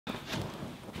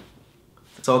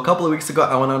So a couple of weeks ago,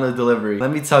 I went on a delivery.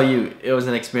 Let me tell you, it was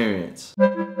an experience.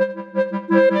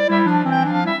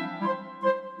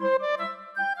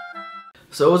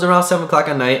 So it was around 7 o'clock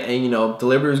at night, and you know,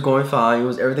 delivery was going fine.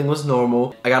 Everything was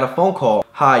normal. I got a phone call.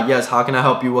 Hi, yes, how can I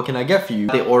help you? What can I get for you?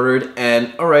 They ordered,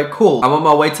 and alright, cool. I'm on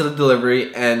my way to the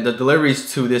delivery, and the delivery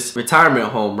is to this retirement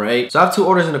home, right? So I have 2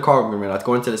 orders in the car with me, right? I'm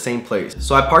going to the same place.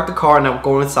 So I parked the car and I'm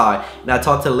going inside, and I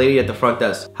talked to the lady at the front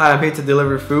desk. Hi, I'm here to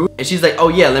deliver food. And she's like, oh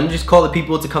yeah, let me just call the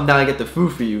people to come down and get the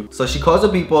food for you. So she calls the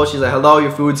people, she's like, hello,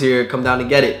 your food's here, come down and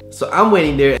get it. So I'm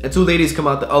waiting there, and 2 ladies come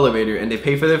out the elevator, and they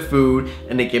pay for their food,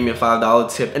 and they give me a $5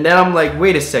 tip. And then I'm like,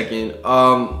 wait a second,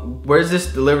 where's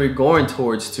this delivery going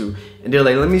towards to? And they're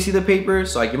like, let me see the paper.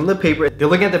 So I give them the paper. They're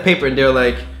looking at the paper and they're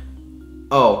like,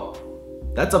 oh,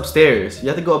 that's upstairs. You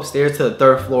have to go upstairs to the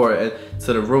 3rd floor and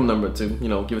to the room number to, you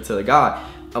know, give it to the guy.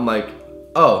 I'm like,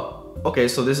 oh, okay,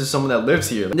 so this is someone that lives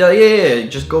here. And they're like, yeah,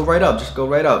 just go right up, just go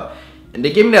right up. And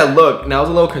they gave me that look, and I was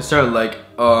a little concerned, like,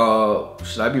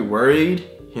 should I be worried?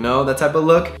 You know, that type of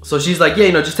look. So she's like, yeah,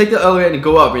 you know, just take the elevator and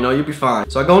go up, you know, you'll be fine.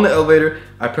 So I go in the elevator,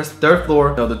 I press the 3rd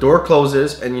floor, you know, the door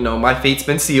closes, and you know, my fate's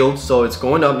been sealed, so it's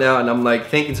going up now, and I'm like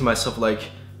thinking to myself, like,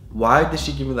 why did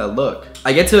she give me that look?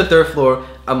 I get to the 3rd floor,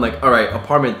 I'm like, all right,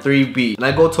 apartment 3B, and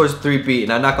I go towards 3B,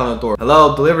 and I knock on the door.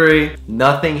 Hello, delivery?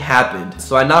 Nothing happened.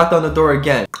 So I knocked on the door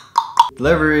again.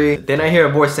 Delivery. Then I hear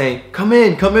a voice saying, come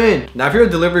in, come in. Now, if you're a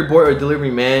delivery boy or a delivery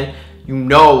man, you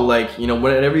know, like, you know,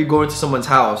 whenever you go into someone's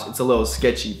house, it's a little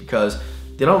sketchy because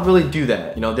they don't really do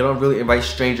that. You know, they don't really invite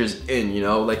strangers in, you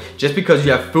know, like just because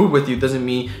you have food with you doesn't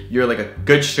mean you're like a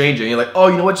good stranger. And you're like, oh,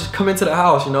 you know what, just come into the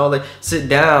house, you know, like sit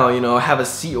down, you know, have a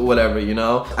seat or whatever, you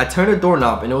know. I turned the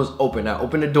doorknob and it was open. I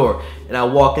opened the door and I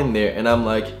walk in there and I'm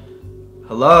like,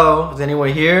 hello, is anyone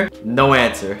here? No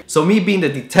answer. So me being the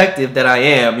detective that I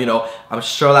am, you know, I'm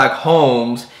Sherlock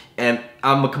Holmes and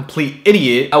I'm a complete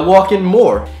idiot, I walk in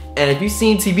more. And if you've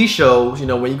seen TV shows, you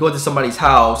know, when you go into somebody's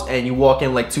house and you walk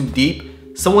in like too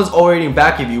deep, someone's already in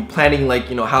back of you planning like,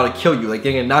 you know, how to kill you. Like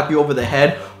they're gonna knock you over the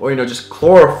head or, you know, just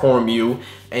chloroform you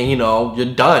and, you know,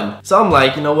 you're done. So I'm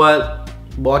like, you know what,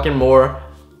 walking more,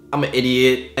 I'm an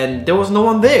idiot. And there was no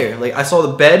one there. Like I saw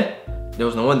the bed, there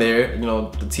was no one there. You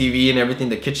know, the TV and everything,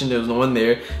 the kitchen, there was no one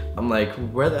there. I'm like,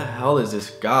 where the hell is this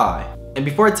guy? And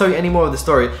before I tell you any more of the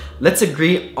story, let's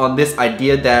agree on this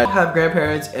idea that we have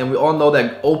grandparents and we all know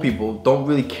that old people don't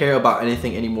really care about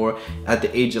anything anymore at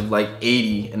the age of like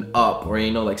 80 and up, or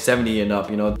you know, like 70 and up,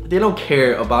 you know. They don't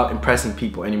care about impressing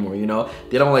people anymore, you know.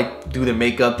 They don't like do their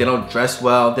makeup, they don't dress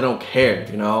well, they don't care,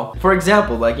 you know. For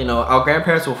example, like, you know, our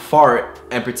grandparents will fart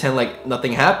and pretend like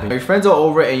nothing happened. Your friends are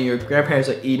over and your grandparents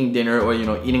are eating dinner or, you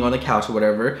know, eating on the couch or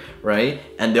whatever, right?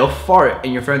 And they'll fart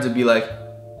and your friends will be like,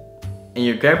 and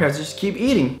your grandparents just keep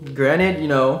eating. Granted, you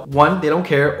know, 1, they don't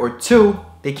care, or 2,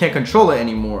 they can't control it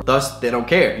anymore. Thus, they don't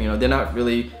care. You know, they're not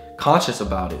really conscious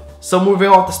about it. So moving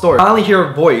off the story, I finally hear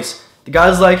a voice. The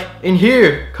guy's like, in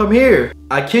here, come here.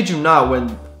 I kid you not,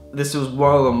 when this was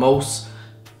one of the most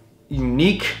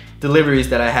unique deliveries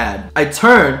that I had. I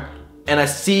turn and I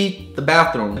see the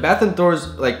bathroom. The bathroom door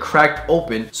is like cracked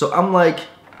open. So I'm like,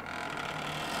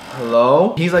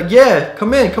 hello? He's like, yeah,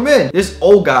 come in, come in. This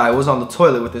old guy was on the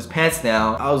toilet with his pants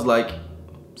down. I was like,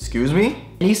 excuse me?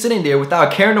 And he's sitting there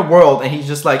without a care in the world and he's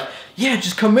just like, yeah,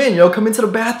 just come in, you know, come into the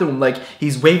bathroom. Like,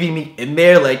 he's waving me in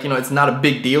there like, you know, it's not a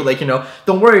big deal. Like, you know,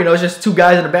 don't worry, you know, it's just 2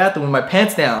 guys in the bathroom with my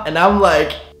pants down. And I'm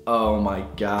like, oh my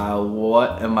God,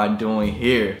 what am I doing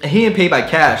here? And he didn't pay by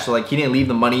cash, so like he didn't leave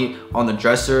the money on the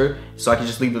dresser so I could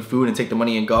just leave the food and take the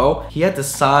money and go. He had to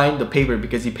sign the paper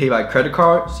because he paid by credit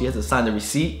card, so he had to sign the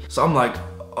receipt. So I'm like,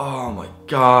 oh my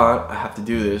God, I have to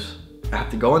do this. I have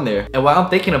to go in there. And while I'm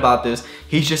thinking about this,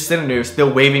 he's just sitting there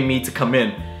still waving me to come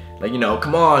in. Like, you know,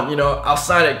 come on, you know, I'll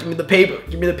sign it, give me the paper,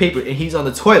 give me the paper. And he's on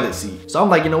the toilet seat. So I'm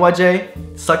like, you know what, Jay?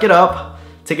 Suck it up,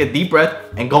 take a deep breath,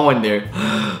 and go in there.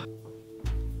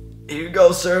 Here you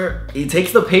go, sir. He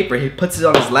takes the paper, he puts it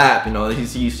on his lap, you know,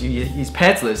 he's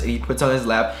pantsless, and he puts it on his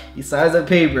lap, he signs the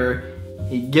paper,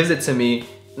 he gives it to me,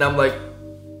 and I'm like,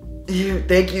 here,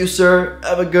 thank you, sir,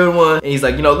 have a good one. And he's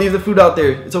like, you know, leave the food out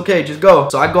there, it's okay, just go.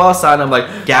 So I go outside and I'm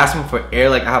like gasping for air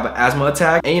like I have an asthma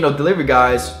attack. And you know, delivery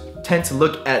guys tend to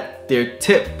look at their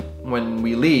tip when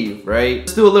we leave, right?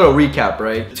 Let's do a little recap,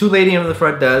 right? 2 ladies on the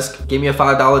front desk gave me a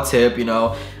 $5 tip, you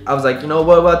know. I was like, you know,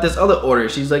 what about this other order?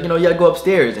 She's like, you know, you gotta go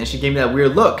upstairs. And she gave me that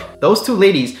weird look. Those 2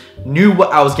 ladies knew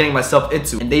what I was getting myself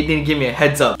into, and they didn't give me a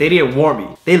heads up. They didn't warn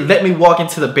me. They let me walk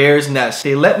into the bear's nest.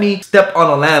 They let me step on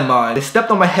a landmine. They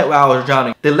stepped on my head while I was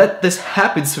drowning. They let this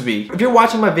happen to me. If you're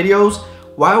watching my videos,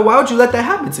 Why would you let that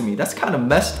happen to me? That's kind of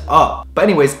messed up. But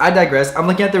anyways, I digress. I'm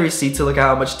looking at the receipt to look at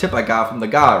how much tip I got from the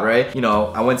guy, right? You know,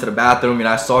 I went to the bathroom and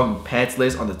I saw him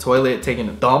pantsless on the toilet taking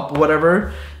a dump or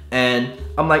whatever. And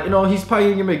I'm like, you know, he's probably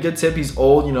gonna give me a good tip. He's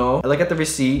old, you know. I look at the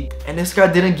receipt and this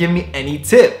guy didn't give me any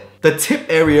tip. The tip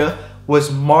area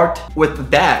was marked with the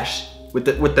dash, with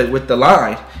the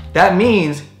line. That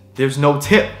means there's no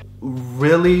tip.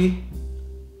 Really?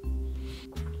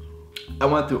 I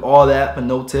went through all that for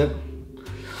no tip.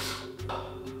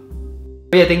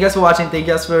 But yeah, thank you guys for watching. Thank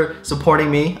you guys for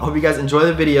supporting me. I hope you guys enjoy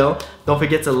the video. Don't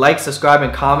forget to like, subscribe,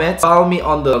 and comment. Follow me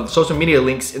on the social media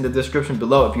links in the description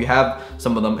below if you have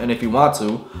some of them and if you want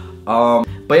to.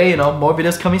 But yeah, you know, more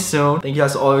videos coming soon. Thank you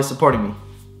guys for always supporting me.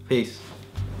 Peace.